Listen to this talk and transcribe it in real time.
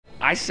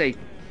I say,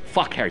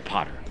 fuck Harry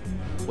Potter.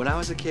 When I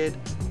was a kid,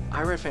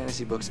 I read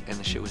fantasy books, and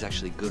the shit was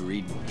actually good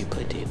reading. You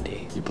played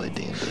D&D. You played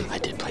D&D. I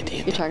did play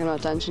D&D. You're talking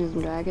about Dungeons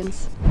and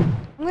Dragons?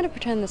 I'm gonna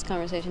pretend this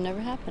conversation never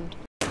happened.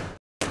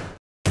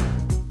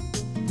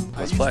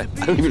 Let's play.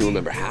 I don't even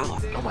remember how.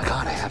 Oh my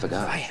god, I have a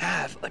gun. I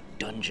have a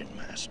dungeon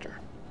master.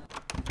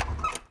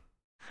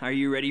 Are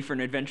you ready for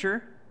an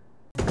adventure?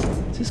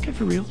 Is this guy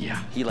for real?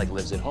 Yeah. He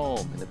lives at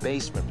home in the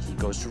basement. He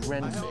goes to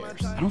Ren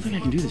fairs. I don't think I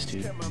can do this,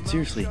 dude.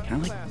 Seriously,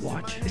 can I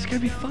watch? It's gonna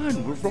be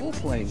fun. We're role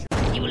playing.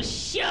 You will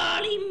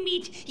surely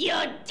meet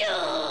your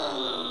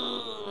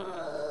doom.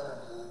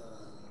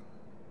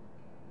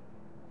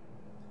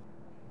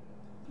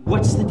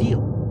 What's the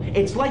deal?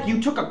 It's like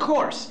you took a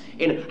course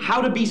in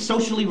how to be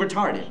socially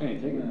retarded. Hey,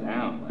 take it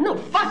down. No,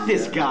 fuck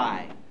this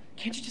guy.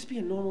 Can't you just be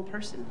a normal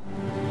person?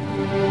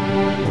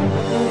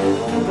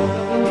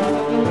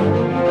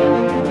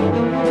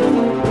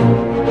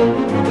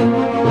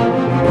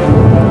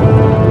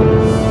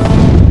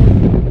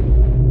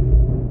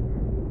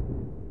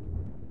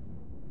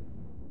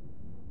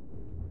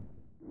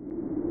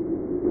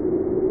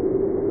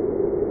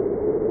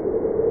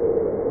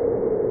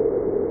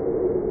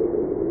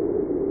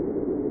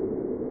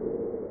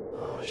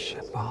 Oh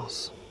shit,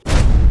 boss.